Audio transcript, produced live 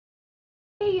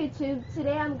Hey YouTube,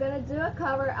 today I'm gonna do a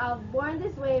cover of Born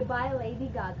This Way by Lady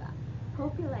Gaga.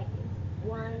 Hope you like it.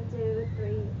 1, 2,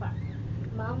 3, 4.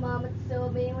 My mama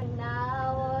told me when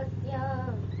I was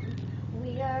young,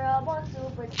 we are all born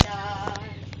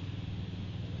superstars.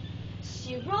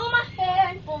 She rolled my hair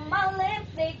and put my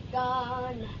lipstick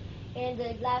on in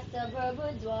the glass of her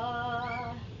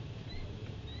boudoir.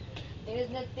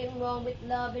 There's nothing wrong with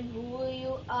loving who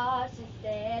you are, she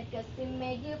said, 'cause it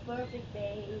made you perfect,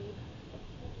 babe.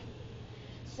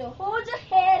 So hold your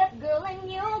head up, girl, and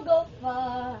you'll go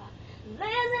far.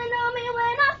 Listen to me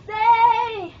when I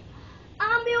say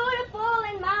I'm beautiful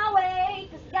in my way,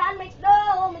 'cause God makes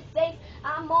no mistakes.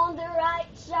 I'm on the right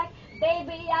track,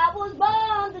 baby, I was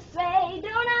born this way.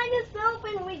 Don't hide yourself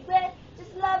in regret,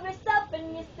 just love yourself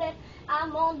and you said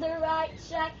I'm on the right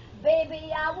track,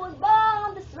 baby, I was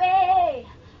born this way.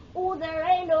 Ooh, there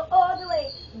ain't no other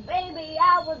way, baby,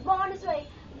 I was born this way.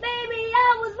 Baby,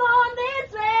 I was born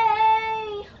this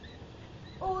way.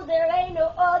 Oh, there ain't no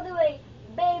other way.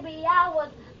 Baby,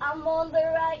 I'm on the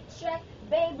right track.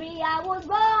 Baby, I was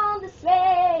born this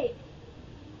way.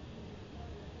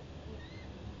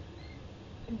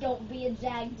 Don't be a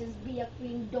jag, just be a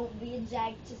queen. Don't be a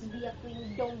jag, just be a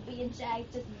queen. Don't be a jag,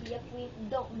 just be a queen.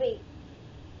 Don't be.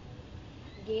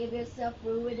 Give yourself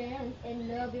prudence and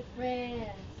love your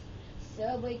friends.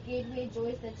 So we can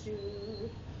rejoice the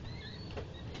truth.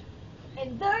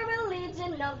 In the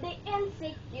religion of the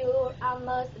insecure, I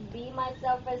must be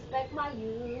myself, respect my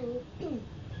youth.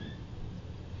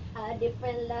 A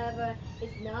different lover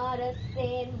is not a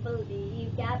sin,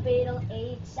 believe capital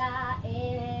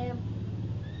H-I-M.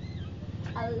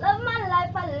 I love my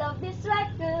life, I love this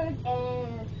record,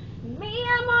 and me,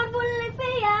 I'm on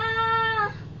Bolivia.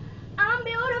 I'm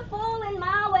beautiful in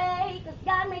my way, 'cause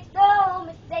God makes no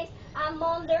mistakes. I'm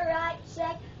on the right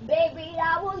track, baby,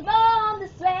 I was born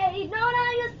this way. Don't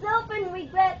hide yourself in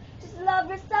regret, just love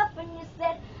yourself and you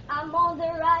said I'm on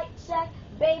the right track,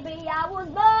 baby, I was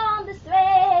born